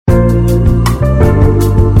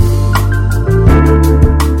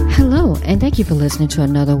you for listening to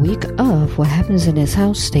another week of What Happens in This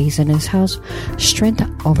House Stays in This House, Strength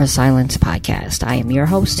Over Silence podcast. I am your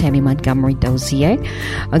host, Tammy Montgomery Dozier.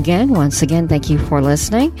 Once again, thank you for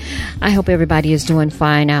listening. I hope everybody is doing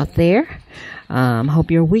fine out there.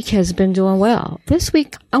 Hope your week has been doing well. This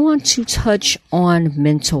week, I want to touch on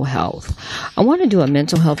mental health. I want to do a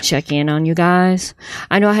mental health check-in on you guys.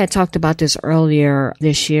 I know I had talked about this earlier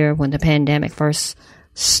this year when the pandemic first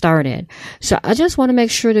started. So I just want to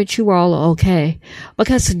make sure that you are all okay,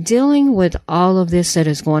 because dealing with all of this that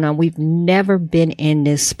is going on, we've never been in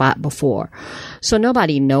this spot before. So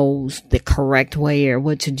nobody knows the correct way or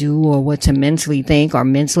what to do or what to mentally think or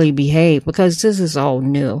mentally behave, because this is all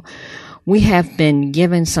new. We have been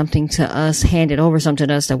given something to us, handed over something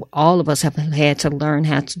to us that all of us have had to learn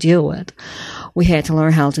how to deal with. We had to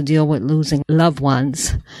learn how to deal with losing loved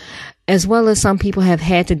ones, as well as some people have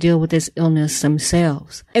had to deal with this illness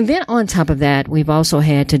themselves. And then on top of that, we've also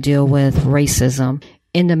had to deal with racism.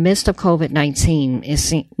 In the midst of COVID-19,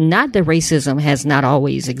 it's not that racism has not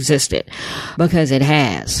always existed, because it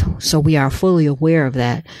has. So we are fully aware of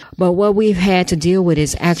that. But what we've had to deal with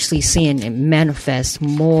is actually seeing it manifest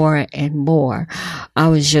more and more. I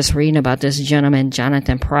was just reading about this gentleman,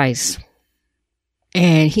 Jonathan Price,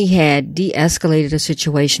 and he had de-escalated the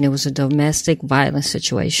situation. It was a domestic violence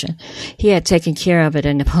situation. He had taken care of it,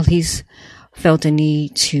 and the police felt the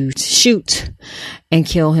need to shoot and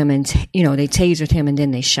kill him. And, they tasered him and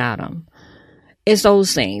then they shot him. It's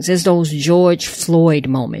those things. It's those George Floyd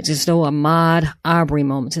moments. It's those Ahmaud Arbery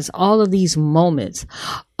moments. It's all of these moments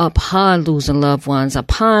upon losing loved ones,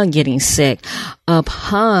 upon getting sick,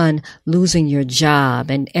 upon losing your job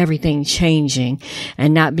and everything changing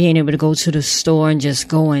and not being able to go to the store and just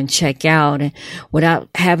go and check out and without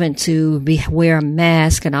having to wear a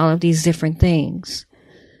mask and all of these different things.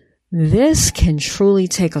 This can truly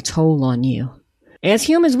take a toll on you. As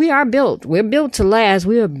humans, we are built. We're built to last.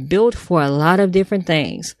 We are built for a lot of different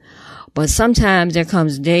things. But sometimes there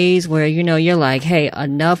comes days where, you're like, hey,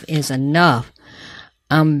 enough is enough.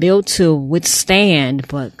 I'm built to withstand,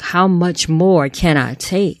 but how much more can I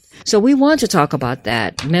take? So we want to talk about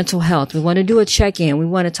that, mental health. We want to do a check-in. We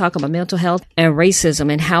want to talk about mental health and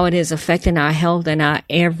racism and how it is affecting our health and our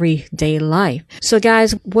everyday life. So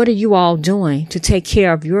guys, what are you all doing to take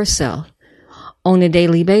care of yourself on a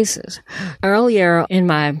daily basis? Earlier in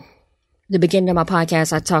the beginning of my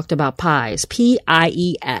podcast, I talked about PIES,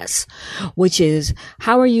 P-I-E-S, which is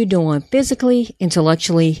how are you doing physically,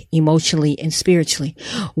 intellectually, emotionally, and spiritually?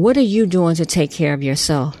 What are you doing to take care of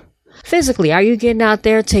yourself? Physically, are you getting out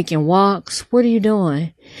there taking walks? What are you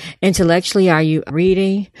doing? Intellectually, are you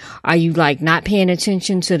reading? Are you not paying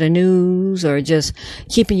attention to the news or just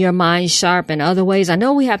keeping your mind sharp in other ways? I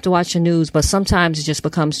know we have to watch the news, but sometimes it just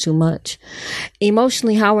becomes too much.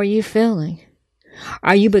 Emotionally, how are you feeling?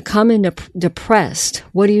 Are you becoming depressed?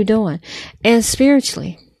 What are you doing? And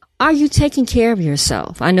spiritually, are you taking care of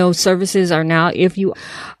yourself? I know services are now, if you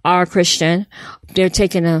are a Christian, they're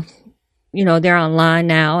taking they're online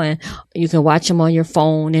now and you can watch them on your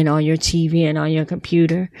phone and on your TV and on your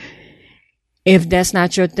computer. If that's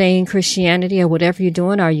not your thing, Christianity or whatever you're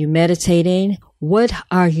doing, are you meditating? What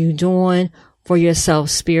are you doing for yourself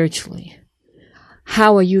spiritually?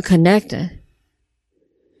 How are you connected?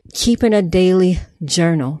 Keeping a daily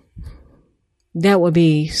journal. That would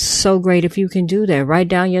be so great if you can do that. Write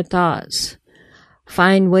down your thoughts.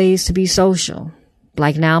 Find ways to be social.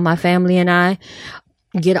 Like now, my family and I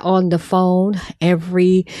get on the phone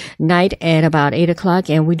every night at about 8:00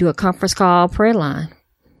 and we do a conference call prayer line.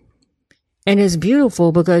 And it's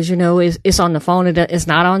beautiful because, it's on the phone. It's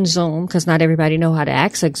not on Zoom because not everybody know how to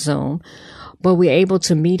access Zoom, but we're able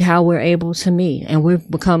to meet how we're able to meet, and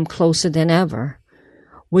we've become closer than ever,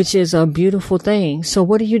 which is a beautiful thing. So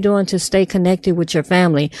what are you doing to stay connected with your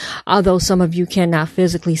family? Although some of you cannot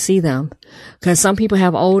physically see them, because some people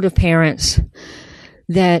have older parents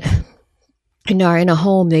that are in a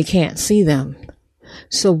home, they can't see them.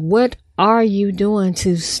 So what are you doing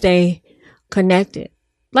to stay connected?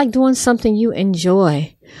 Like doing something you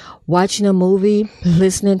enjoy, watching a movie,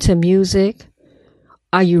 listening to music.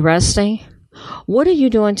 Are you resting? What are you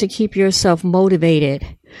doing to keep yourself motivated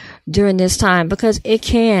during this time? Because it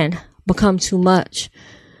can become too much.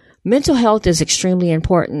 Mental health is extremely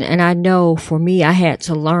important. And I know for me, I had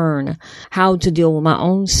to learn how to deal with my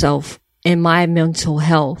own self and my mental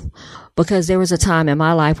health, because there was a time in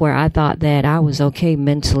my life where I thought that I was okay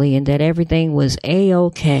mentally and that everything was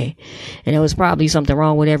A-okay. And there was probably something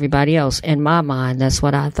wrong with everybody else. In my mind, that's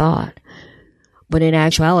what I thought. But in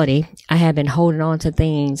actuality, I have been holding on to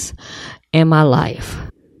things in my life.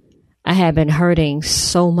 I have been hurting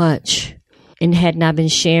so much. and had not been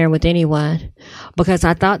sharing with anyone because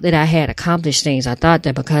I thought that I had accomplished things. I thought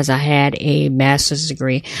that because I had a master's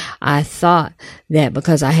degree, I thought that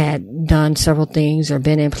because I had done several things or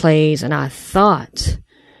been in plays, and I thought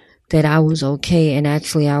that I was okay, and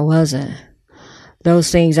actually I wasn't.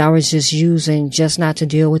 Those things I was just using just not to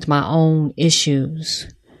deal with my own issues.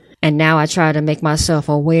 And now I try to make myself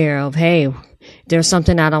aware of, hey, there's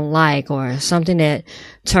something I don't like or something that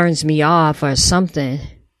turns me off or something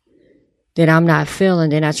that I'm not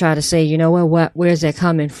feeling. Then I try to say, you know what, where's that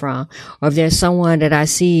coming from? Or if there's someone that I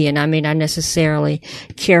see and I may not necessarily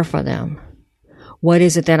care for them, what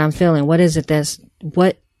is it that I'm feeling? What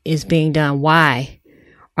is being done? Why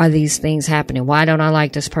are these things happening? Why don't I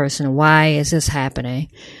like this person? Why is this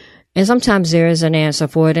happening? And sometimes there is an answer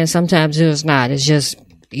for it and sometimes there's not. It just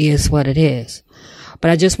is what it is. But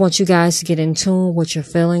I just want you guys to get in tune with your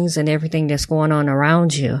feelings and everything that's going on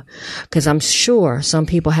around you. Because I'm sure some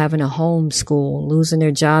people having a homeschool, losing their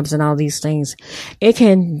jobs and all these things, it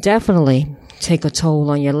can definitely take a toll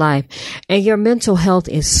on your life. And your mental health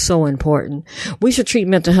is so important. We should treat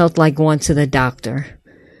mental health like going to the doctor.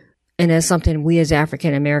 And that's something we as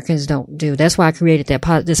African Americans don't do. That's why I created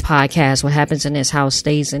this podcast, What Happens in This House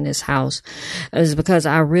Stays in This House, is because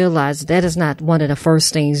I realized that is not one of the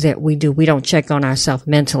first things that we do. We don't check on ourselves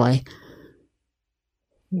mentally,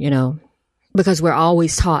 because we're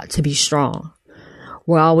always taught to be strong.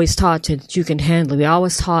 We're always taught that you can handle it. We're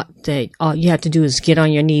always taught that all you have to do is get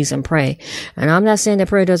on your knees and pray. And I'm not saying that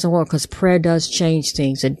prayer doesn't work, because prayer does change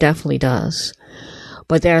things. It definitely does.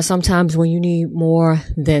 But there are some times when you need more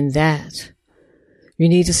than that. You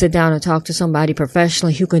need to sit down and talk to somebody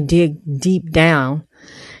professionally who can dig deep down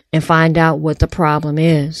and find out what the problem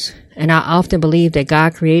is. And I often believe that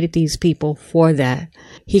God created these people for that.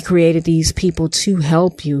 He created these people to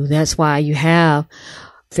help you. That's why you have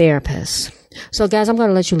therapists. So guys, I'm going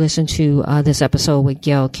to let you listen to this episode with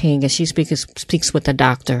Gayle King as she speaks with a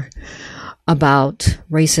doctor about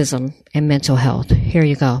racism and mental health. Here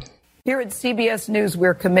you go. Here at CBS News,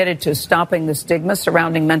 we're committed to stopping the stigma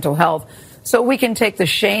surrounding mental health so we can take the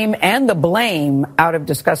shame and the blame out of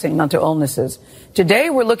discussing mental illnesses. Today,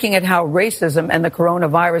 we're looking at how racism and the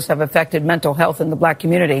coronavirus have affected mental health in the black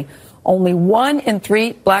community. Only 1 in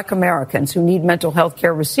 3 black Americans who need mental health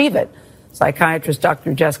care receive it. Psychiatrist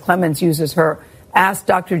Dr. Jess Clemens uses her Ask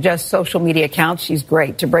Dr. Jess social media account. She's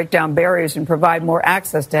great to break down barriers and provide more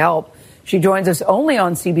access to help. She joins us only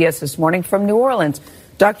on CBS This Morning from New Orleans.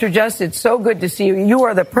 Dr. Jess, it's so good to see you. You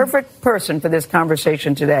are the perfect person for this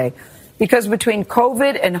conversation today, because between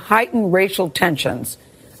COVID and heightened racial tensions,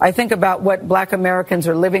 I think about what black Americans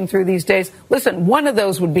are living through these days. Listen, one of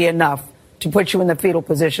those would be enough to put you in the fetal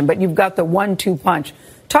position, but you've got the 1-2 punch.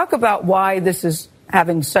 Talk about why this is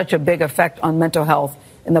having such a big effect on mental health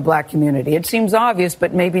in the black community. It seems obvious,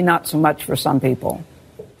 but maybe not so much for some people.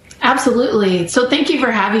 Absolutely. So thank you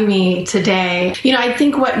for having me today. I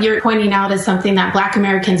think what you're pointing out is something that Black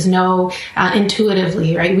Americans know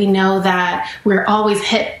intuitively, right? We know that we're always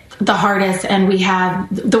hit the hardest and we have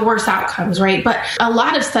the worst outcomes, right? But a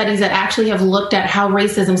lot of studies that actually have looked at how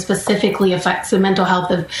racism specifically affects the mental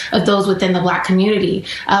health of those within the Black community.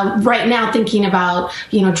 Right now, thinking about,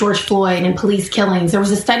 George Floyd and police killings, there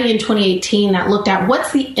was a study in 2018 that looked at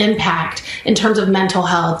what's the impact in terms of mental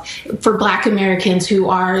health for Black Americans who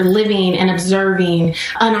are living and observing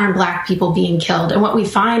unarmed Black people being killed. And what we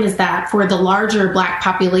find is that for the larger Black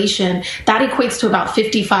population, that equates to about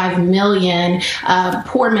 55 million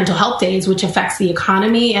poor mental health days, which affects the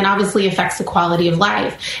economy and obviously affects the quality of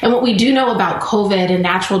life. And what we do know about COVID and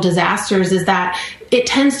natural disasters is that it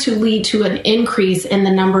tends to lead to an increase in the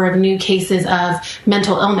number of new cases of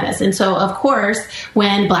mental illness. And so, of course,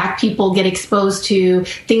 when Black people get exposed to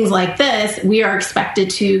things like this, we are expected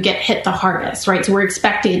to get hit the hardest, right? So we're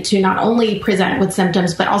expected to not only present with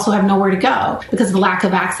symptoms, but also have nowhere to go because of the lack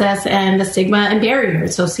of access and the stigma and barrier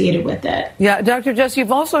associated with it. Yeah, Dr. Jess,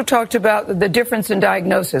 you've also talked about the difference in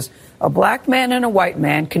diagnosis. A Black man and a white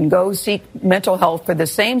man can go seek mental health for the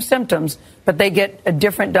same symptoms, but they get a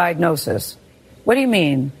different diagnosis. What do you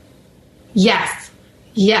mean? Yes.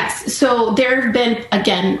 So there have been,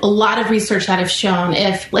 again, a lot of research that have shown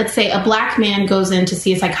if, let's say, a Black man goes in to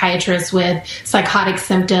see a psychiatrist with psychotic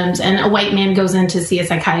symptoms and a white man goes in to see a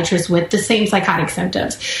psychiatrist with the same psychotic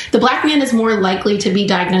symptoms, the Black man is more likely to be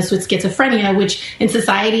diagnosed with schizophrenia, which in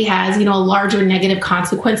society has, a larger negative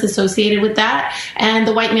consequence associated with that. And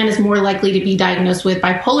the white man is more likely to be diagnosed with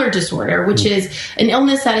bipolar disorder, which is an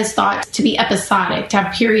illness that is thought to be episodic, to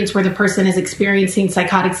have periods where the person is experiencing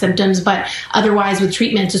psychotic symptoms, but otherwise with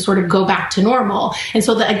treatment to sort of go back to normal. And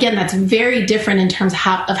so again, that's very different in terms of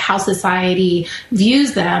how society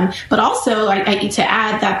views them. But also, I need to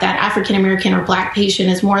add that African American or Black patient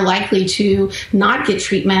is more likely to not get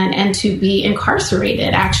treatment and to be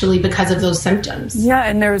incarcerated, actually, because of those symptoms. Yeah,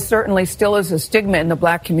 and there certainly still is a stigma in the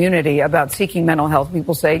Black community about seeking mental health.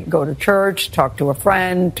 People say go to church, talk to a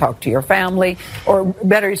friend, talk to your family, or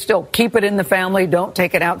better still, keep it in the family, don't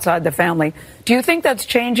take it outside the family. Do you think that's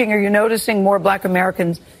changing? Are you noticing more Black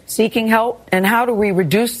Americans seeking help? And how do we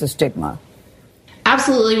reduce the stigma?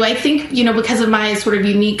 Absolutely. I think, because of my sort of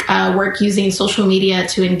unique work using social media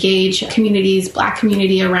to engage communities, Black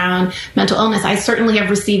community around mental illness, I certainly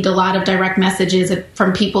have received a lot of direct messages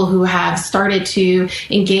from people who have started to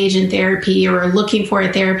engage in therapy or are looking for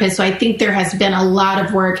a therapist. So I think there has been a lot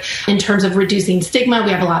of work in terms of reducing stigma.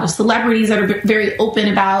 We have a lot of celebrities that are very open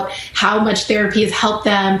about how much therapy has helped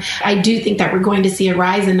them. I do think that we're going to see a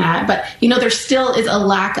rise in that. But, there still is a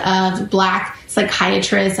lack of Black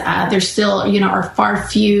psychiatrists. There still, are far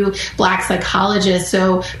few Black psychologists.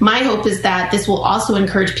 So my hope is that this will also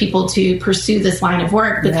encourage people to pursue this line of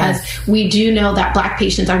work, because we do know that Black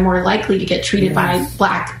patients are more likely to get treated by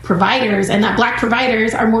Black providers, and that Black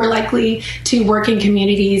providers are more likely to work in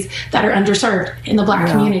communities that are underserved, in the Black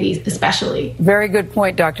communities especially. Very good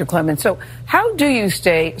point, Dr. Clemens. So how do you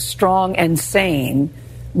stay strong and sane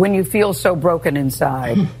when you feel so broken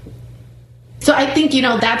inside? So I think,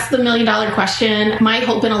 that's the $1 million question. My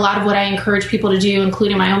hope, and a lot of what I encourage people to do,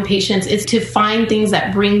 including my own patients, is to find things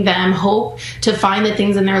that bring them hope, to find the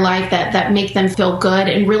things in their life that make them feel good,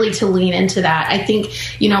 and really to lean into that. I think,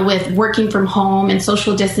 with working from home and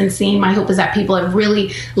social distancing, my hope is that people have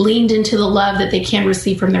really leaned into the love that they can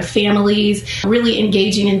receive from their families, really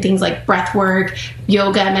engaging in things like breath work,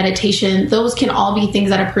 yoga, meditation. Those can all be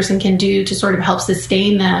things that a person can do to sort of help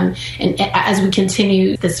sustain them, and as we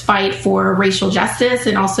continue this fight for racial justice,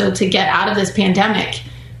 and also to get out of this pandemic.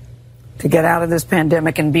 To get out of this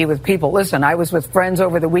pandemic and be with people. Listen, I was with friends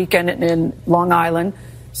over the weekend in Long Island,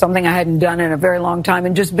 something I hadn't done in a very long time,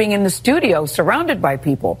 and just being in the studio surrounded by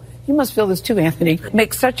people. You must feel this too, Anthony.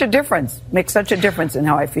 Makes such a difference in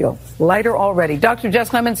how I feel. Lighter already. Dr. Jess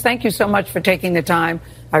Clemens, thank you so much for taking the time.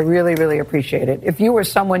 I really, really appreciate it. If you or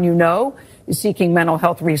someone you know is seeking mental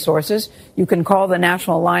health resources, you can call the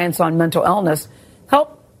National Alliance on Mental Illness.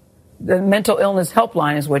 The mental illness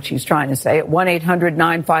helpline is what she's trying to say, at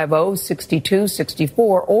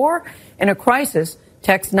 1-800-950-6264, or in a crisis,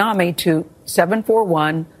 text NAMI to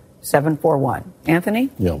 741-741. Anthony?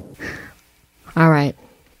 Yeah. All right.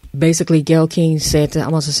 Basically, Gayle King said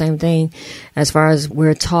almost the same thing as far as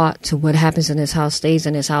we're taught to what happens in this house stays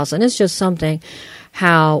in this house. And it's just something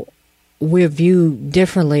how we're viewed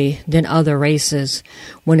differently than other races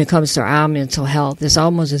when it comes to our mental health. It's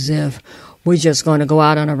almost as if we're just going to go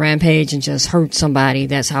out on a rampage and just hurt somebody.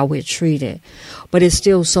 That's how we're treated. But it's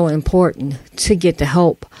still so important to get the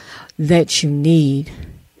help that you need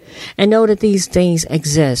and know that these things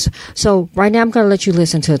exist. So right now I'm going to let you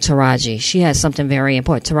listen to Taraji. She has something very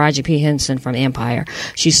important. Taraji P. Henson from Empire.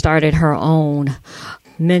 She started her own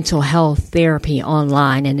mental health therapy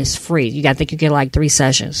online, and it's free. You got to think you get like 3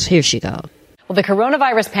 sessions. Here she goes. Well, the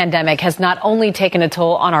coronavirus pandemic has not only taken a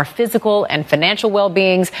toll on our physical and financial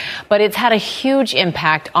well-beings, but it's had a huge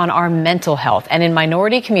impact on our mental health. And in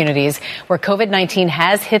minority communities where COVID-19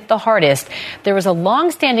 has hit the hardest, there was a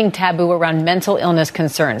long-standing taboo around mental illness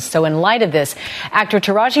concerns. So in light of this, actor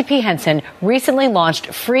Taraji P. Henson recently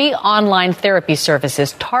launched free online therapy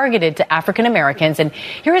services targeted to African Americans. And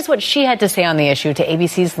here is what she had to say on the issue to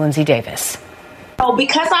ABC's Lindsay Davis. So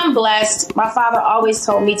because I'm blessed, my father always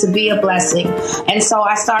told me to be a blessing. And so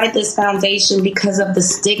I started this foundation because of the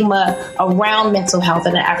stigma around mental health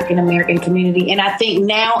in the African American community. And I think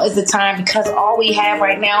now is the time, because all we have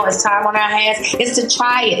right now is time on our hands, is to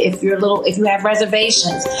try it if you have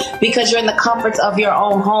reservations, because you're in the comforts of your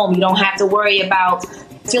own home. You don't have to worry about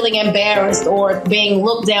feeling embarrassed or being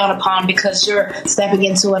looked down upon because you're stepping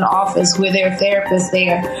into an office where there are therapists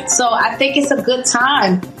there. So I think it's a good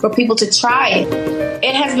time for people to try it.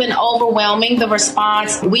 It has been overwhelming, the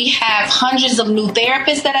response. We have hundreds of new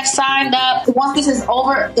therapists that have signed up. Once this is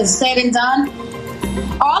over, is said and done,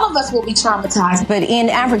 all of us will be traumatized. But in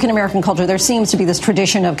African American culture, there seems to be this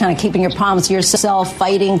tradition of kind of keeping your problems to yourself,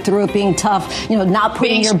 fighting through it, being tough, not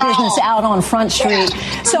putting your business out on Front Street.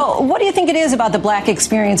 Yeah. So what do you think it is about the Black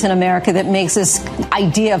experience in America that makes this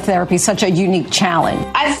idea of therapy such a unique challenge?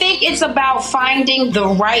 I think it's about finding the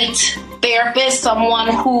right therapist,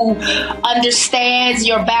 someone who understands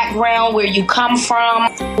your background, where you come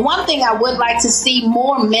from. One thing I would like to see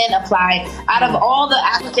more men apply. Out of all the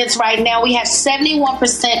applicants right now, we have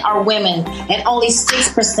 71% are women and only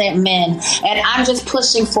 6% men. And I'm just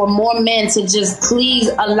pushing for more men to just please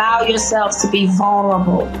allow yourselves to be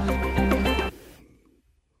vulnerable.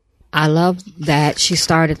 I love that she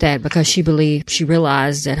started that because she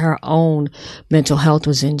realized that her own mental health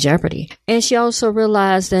was in jeopardy. And she also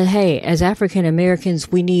realized that, hey, as African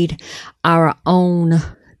Americans, we need our own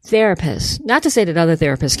therapists. Not to say that other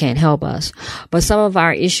therapists can't help us, but some of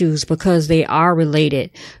our issues, because they are related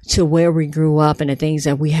to where we grew up and the things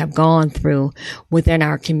that we have gone through within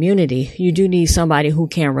our community, you do need somebody who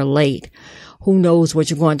can relate, who knows what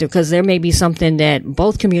you're going through, because there may be something that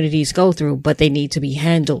both communities go through, but they need to be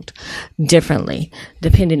handled differently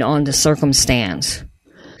depending on the circumstance.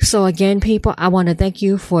 So again, people, I want to thank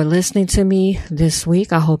you for listening to me this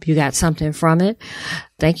week. I hope you got something from it.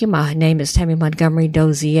 Thank you. My name is Tammy Montgomery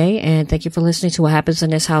Dozier, and thank you for listening to What Happens in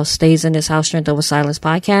This House Stays in This House, Strength Over Silence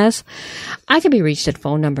podcast. I can be reached at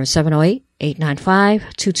phone number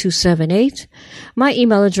 708-895-2278. My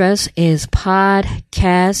email address is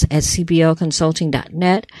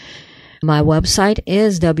podcast@cblconsulting.net. My website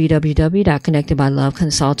is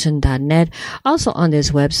www.connectedbyloveconsulting.net. Also on this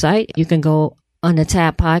website, you can go on the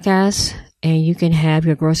tab podcast and you can have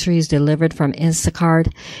your groceries delivered from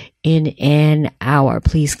Instacart in an hour.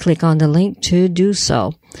 Please click on the link to do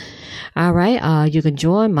so. All right. You can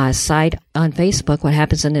join my site on Facebook, What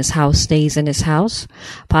Happens in This House Stays in This House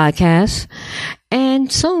podcast.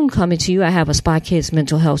 And soon coming to you, I have a Spot Kids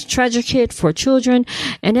Mental Health Treasure Kit for children.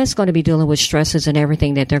 And that's going to be dealing with stresses and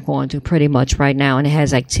everything that they're going through pretty much right now. And it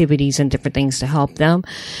has activities and different things to help them.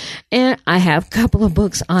 And I have a couple of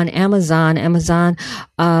books on Amazon,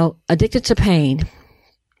 Addicted to Pain,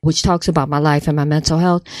 which talks about my life and my mental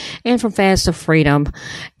health, and From Fast to Freedom.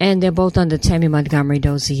 And they're both under Tammy Montgomery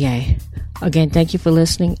Dozier. Again, thank you for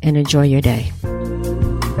listening and enjoy your day.